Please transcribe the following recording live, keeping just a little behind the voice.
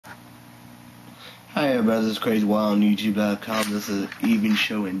Hi everybody, this is CrazyWyatt on YouTube.com. This is an evening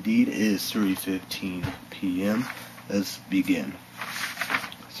show indeed. It is 3:15 p.m. Let's begin.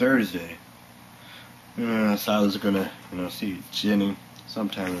 Thursday. So I was gonna, see Jenny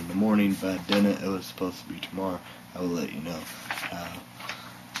sometime in the morning, but I didn't. It was supposed to be tomorrow. I will let you know how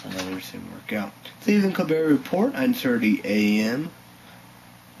everything worked out. Season Colbert Report, 9:30 a.m.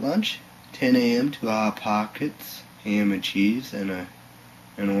 Lunch, 10 a.m. to Hot Pockets, ham and cheese, and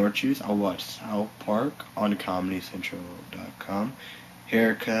orange juice. I'll watch South Park on ComedyCentral.com.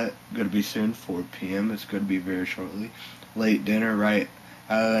 Haircut, going to be soon, 4 p.m. It's going to be very shortly. Late dinner, right?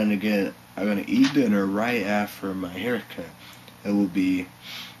 I'm going to eat dinner right after my haircut. It will be,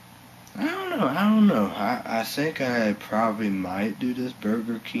 I don't know. I think I probably might do this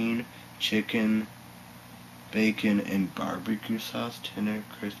Burger King chicken, bacon, and barbecue sauce tender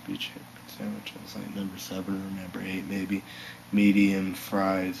crispy chicken sandwich. It's like number 7 or number 8 maybe. Medium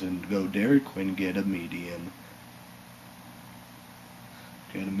fries, and go Dairy Queen, get a medium.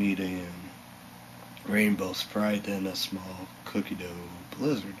 Rainbow Sprite, and a small cookie dough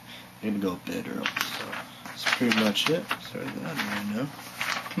blizzard. I'm gonna go a bit early, so that's pretty much it. Sorry that right now.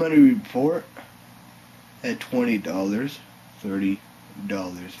 Money report at $20, $30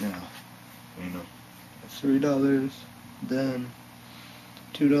 now. That's $3, then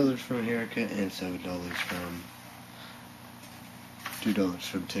 $2 from a haircut, and $7 from $2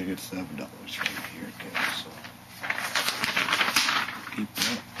 from tickets, $7 from the haircut. So keep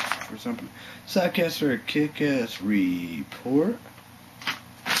that for something. Sidecast or a kick-ass report.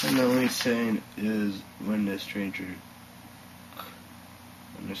 And the only saying is when the stranger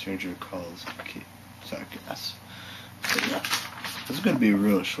calls sidecast. So yeah, it's gonna be a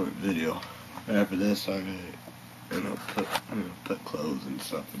real short video. After this, I'm gonna put clothes and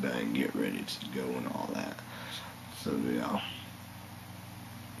stuff like that and get ready to go and all that. So yeah.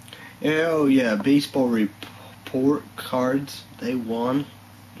 Oh yeah, baseball report cards. They won.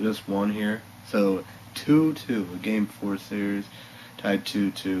 Just won here. So 2-2, a game 4 series, tied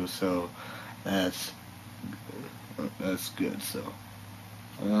 2-2. So that's good. So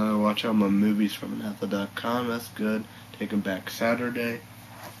watch all my movies from Apple.com. That's good. Take them back Saturday.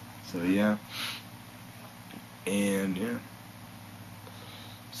 So yeah. And yeah.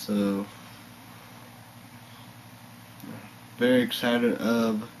 So very excited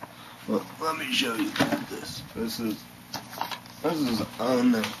of. Well, let me show you this. This is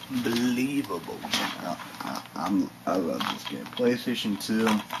unbelievable. I love this game. PlayStation 2.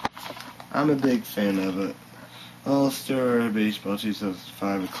 I'm a big fan of it. All-Star Baseball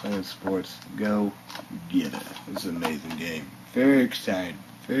 2005 Acclaim Sports. Go get it. It's an amazing game. Very excited.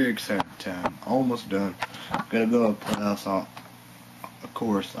 Very excited time. Almost done. Gonna go to playoffs. Of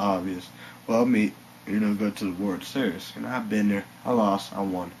course, obvious. Well, go to the World Series. And I've been there. I lost. I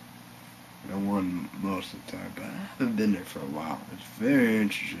won. I won most of the time, but I haven't been there for a while. It's very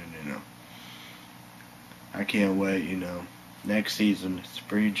interesting, I can't wait, Next season,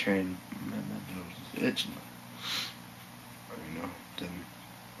 spring training, man, my nose is itching.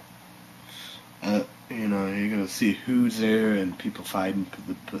 You're gonna see who's there and people fighting for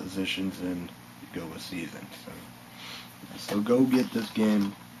the positions, and you go with season. So go get this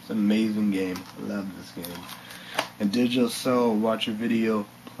game. It's an amazing game. I love this game. And Digital Soul, watch your video.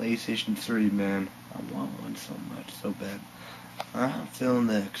 PlayStation 3, man. I want one so much, so bad. I'm feeling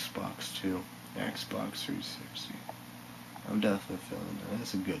the Xbox too. Xbox 360. I'm definitely feeling that.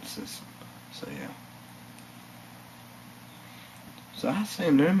 That's a good system. So yeah. So I was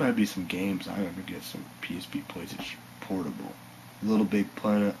saying there might be some games I'm gonna get some PSP PlayStation Portable. Little Big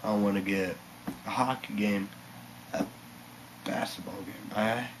Planet. I want to get a hockey game, a basketball game.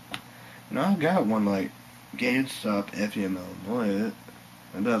 I got one like GameStop FM Illinois.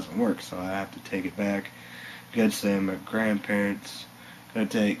 It doesn't work, so I have to take it back. Good say my grandparents gonna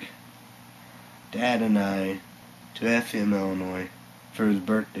take Dad and I to FM Illinois for his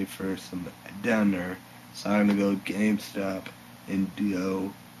birthday for some dinner. So I'm gonna go to GameStop and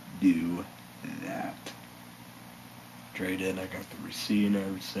do that. Trade in. I got the receipt and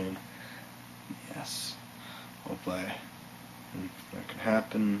everything. Yes. Hopefully that can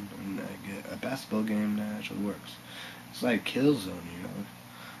happen and I get a basketball game that actually works. It's like Killzone,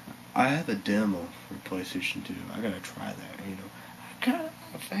 I have a demo for PlayStation 2. I gotta try that,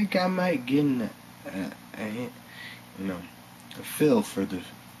 I think I might get a feel for the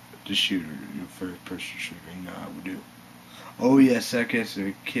shooter, first person shooter, I would do. Oh yeah,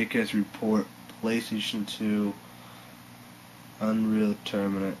 second kick-ass report, PlayStation 2, Unreal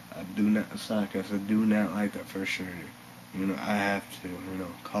Tournament. I do not like that first shooter. I have to,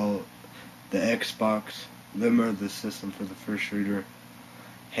 call it the Xbox, limit the system for the first shooter,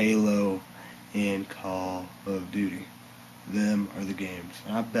 Halo, and Call of Duty. Them are the games.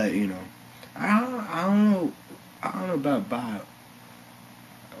 I bet I don't know about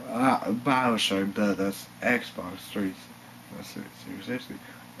Bioshock, but that's Xbox 360.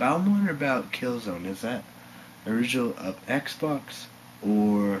 But I'm wondering about Killzone. Is that original of Xbox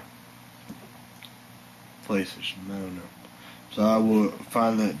or PlayStation? I don't know. So I will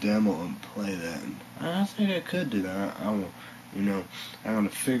find that demo and play that. And I think I could do that. I will, I'm gonna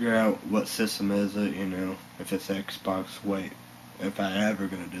figure out what system is it. If it's Xbox. Wait, if I ever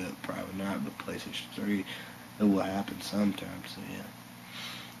gonna do it, probably not. But PlayStation 3, it will happen sometime. So yeah.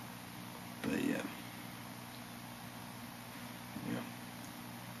 But yeah.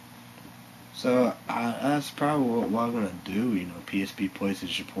 So that's probably what I'm gonna do. PSP,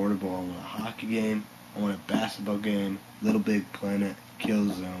 PlayStation Portable. I want a hockey game. I want a basketball game. Little Big Planet,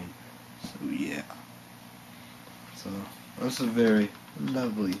 Killzone. So yeah. So that's a very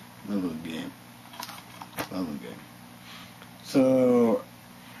lovely game. Lovely game. So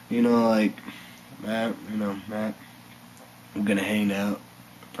Matt, we're gonna hang out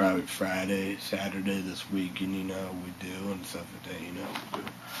probably Friday, Saturday this week, and we do and stuff like that. We do.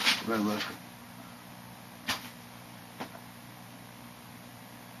 Right, look.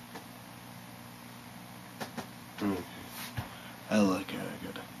 I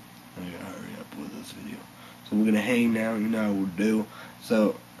gotta hurry up with this video. So we're gonna hang now, we'll do.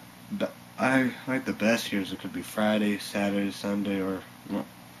 So I like the best years. It could be Friday, Saturday, Sunday, or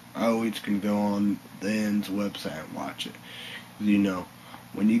I always can go on the End's website and watch it.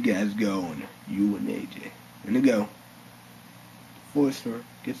 When you guys go and you and AJ gonna go. Toy store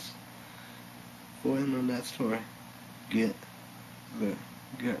gets foil on that store. Get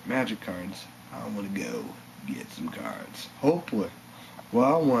magic cards. I wanna go get some cards. Hopefully. What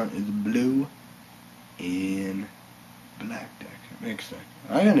I want is blue and black deck. Mixed deck.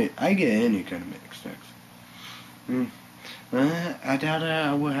 I get any kind of mixed decks. I doubt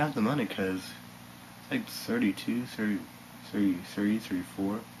I will have the money because it's like 32, 33,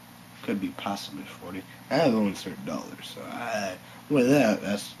 34. Could be possibly 40. I have only certain dollars, so with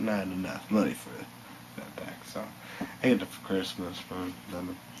that's not enough money for that pack. So I get it for Christmas from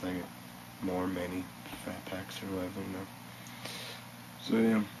them. I get more many fat packs or whatever, So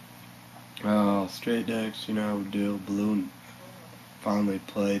yeah, straight decks, do blue. Finally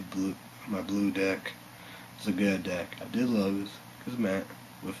played my blue deck. It's a good deck. I did love this because Matt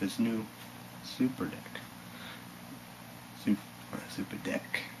with his new super deck. Super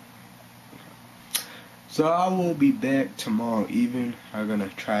deck. Okay. So I will be back tomorrow evening. I'm gonna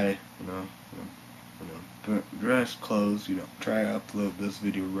try, dress, clothes, try to upload this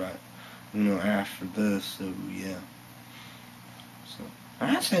video right, after this. So yeah. So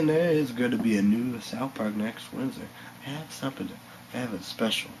I think there is going to be a new South Park next Wednesday. I have a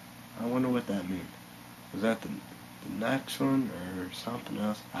special. I wonder what that means. Is that the next one or something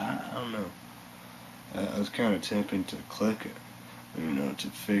else? I don't know. I was kind of tempting to click it, to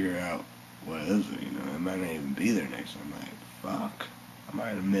figure out what is it. It might not even be there next time. I'm like, fuck. I might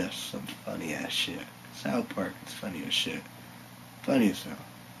have missed some funny ass shit. South Park is funny as shit. Funny as hell.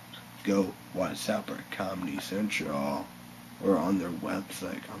 Go watch South Park Comedy Central or on their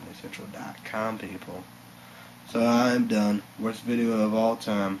website, comedycentral.com, people. So I'm done. Worst video of all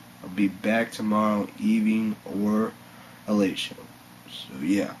time. I'll be back tomorrow evening or a late show. So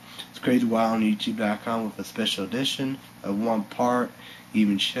yeah, it's CrazyWyatt on YouTube.com with a special edition of one part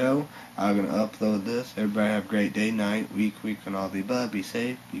even show. I'm gonna upload this. Everybody have a great day, night, week, and all the above. Be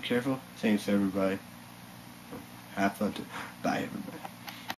safe, be careful. Thanks everybody. Have fun too. Bye everybody.